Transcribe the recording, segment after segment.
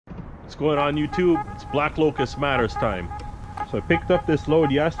What's going on YouTube? It's Black Locust Matters time. So I picked up this load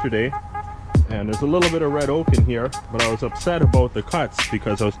yesterday and there's a little bit of red oak in here, but I was upset about the cuts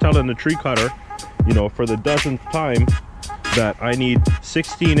because I was telling the tree cutter, you know, for the dozenth time that I need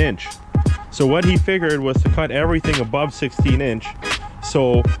 16 inch. So what he figured was to cut everything above 16 inch.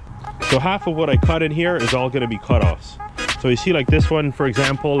 So half of what I cut in here is all going to be cutoffs. So you see like this one, for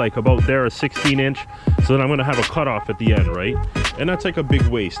example, like about there is 16 inch. So then I'm going to have a cutoff at the end, right? And that's like a big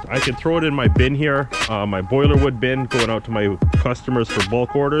waste. I can throw it in my bin here, my boiler wood bin going out to my customers for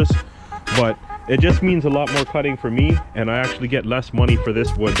bulk orders. But it just means a lot more cutting for me, and I actually get less money for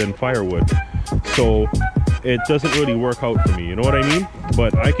this wood than firewood. So it doesn't really work out for me, you know what I mean?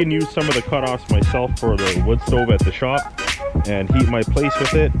 But I can use some of the cutoffs myself for the wood stove at the shop and heat my place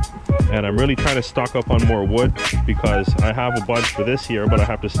with it. And I'm really trying to stock up on more wood because I have a bunch for this year, but I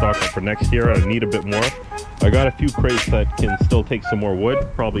have to stock up for next year. I need a bit more. I got a few crates that can still take some more wood,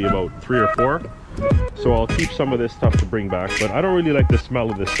 probably about 3 or 4. So I'll keep some of this stuff to bring back, but I don't really like the smell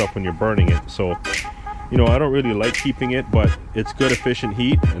of this stuff when you're burning it. So, you know, I don't really like keeping it, but it's good efficient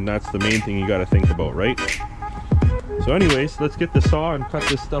heat, and that's the main thing you got to think about, right? So anyways, let's get the saw and cut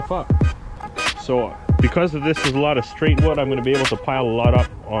this stuff up. So because of this is a lot of straight wood, I'm going to be able to pile a lot up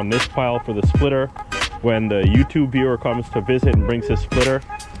on this pile for the splitter when the YouTube viewer comes to visit and brings his splitter.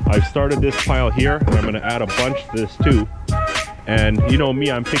 I've started this pile here, and I'm going to add a bunch to this too. And you know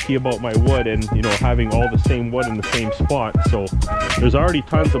me, I'm picky about my wood and, you know, having all the same wood in the same spot. So there's already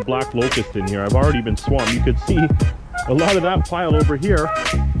tons of black locust in here. I've already been swamped. You could see a lot of that pile over here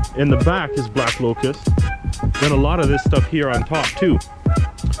in the back is black locust. Then a lot of this stuff here on top too.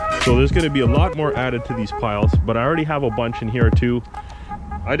 So there's going to be a lot more added to these piles, but I already have a bunch in here too.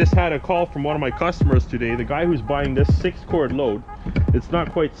 I just had a call from one of my customers today, the guy who's buying this 6-cord load. It's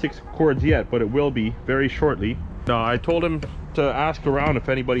not quite 6 cords yet, but it will be very shortly. Now I told him to ask around if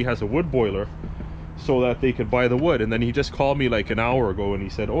anybody has a wood boiler so that they could buy the wood, and then he just called me like an hour ago and he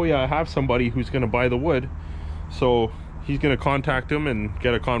said, oh yeah, I have somebody who's going to buy the wood, so he's going to contact him and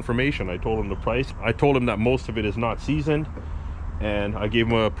get a confirmation. I told him the price. I told him that most of it is not seasoned, and I gave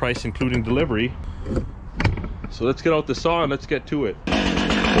him a price including delivery. So let's get out the saw and let's get to it.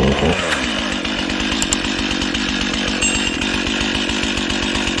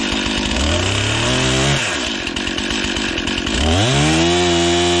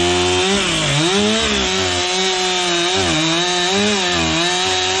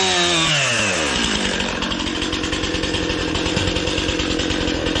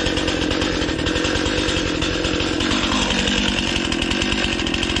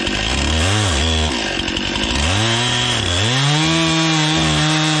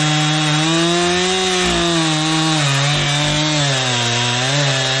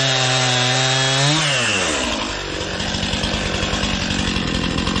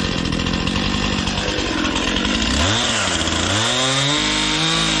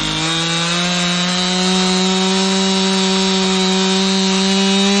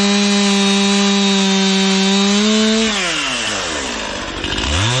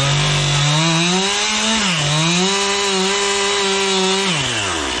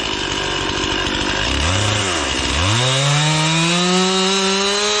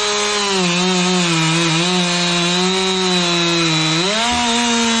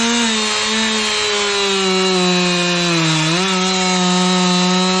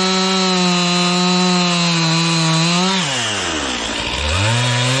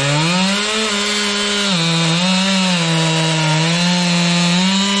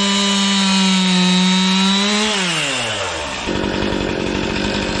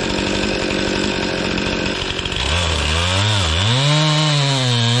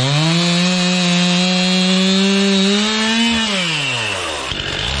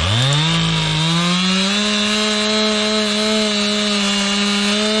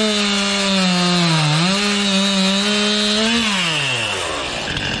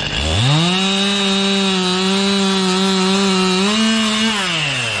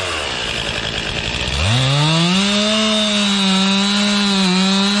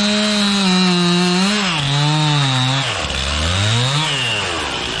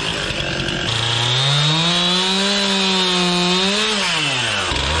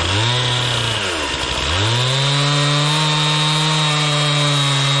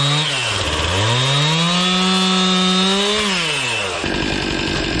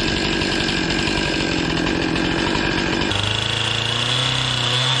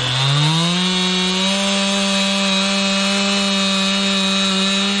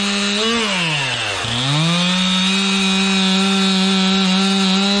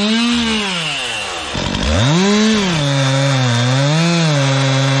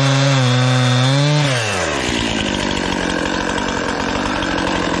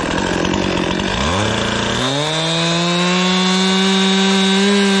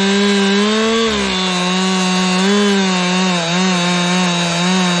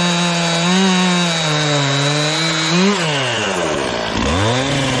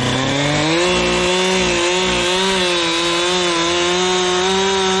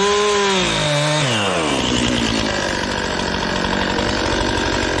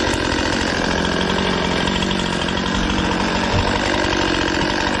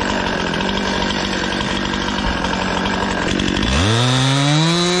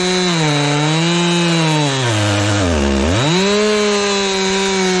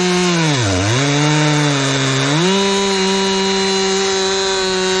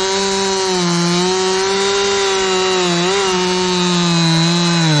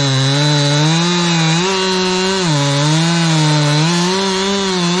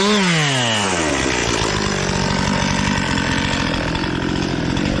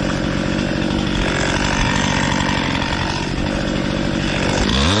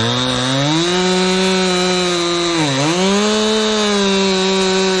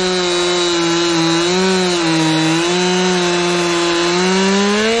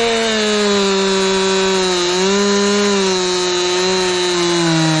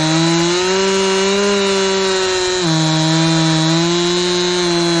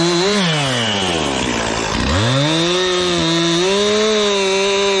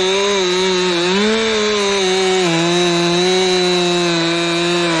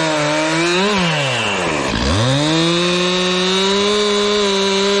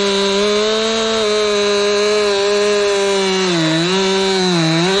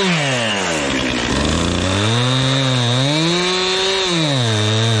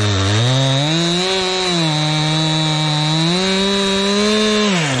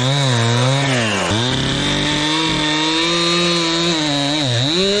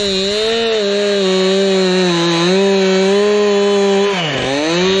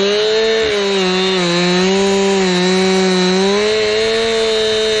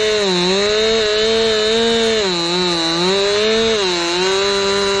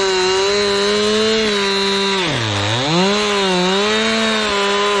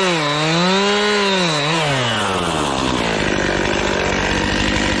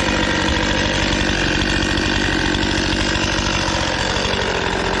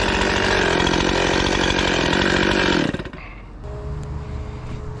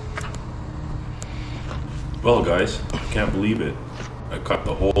 guys, I can't believe it. I cut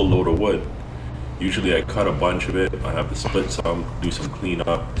the whole load of wood. Usually I cut a bunch of it, I have to split some, do some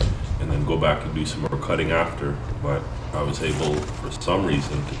cleanup, and then go back and do some more cutting after. But I was able, for some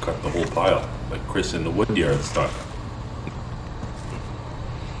reason, to cut the whole pile, like Chris in the wood yard stuff.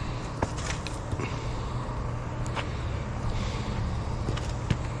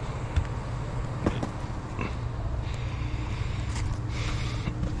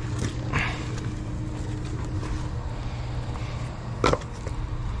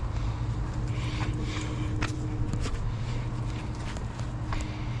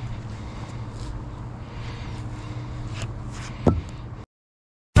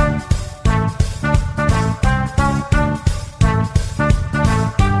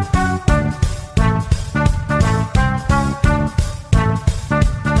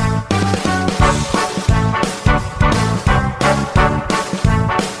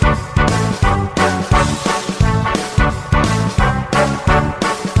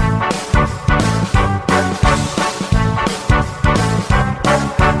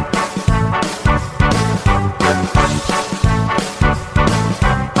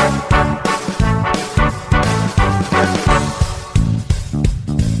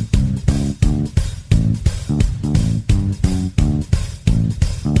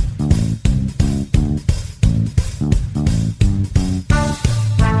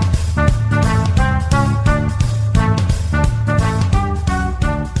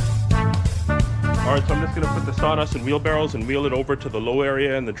 Alright, so I'm just going to put the sawdust in wheelbarrows and wheel it over to the low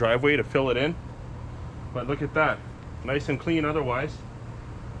area in the driveway to fill it in. But look at that. Nice and clean otherwise.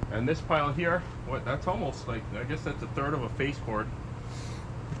 And this pile here, what, that's almost like, I guess that's a third of a face cord.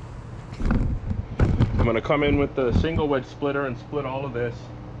 I'm going to come in with the single wedge splitter and split all of this.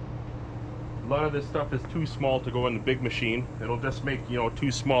 A lot of this stuff is too small to go in the big machine. It'll just make, you know,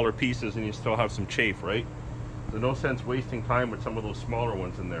 two smaller pieces and you still have some chafe, right? There's no sense wasting time with some of those smaller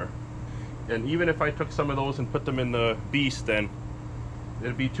ones in there. And even if I took some of those and put them in the beast, then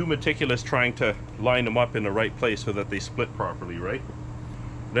it'd be too meticulous trying to line them up in the right place so that they split properly, right?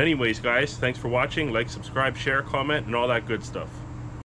 But anyways, guys, thanks for watching. Like, subscribe, share, comment, and all that good stuff.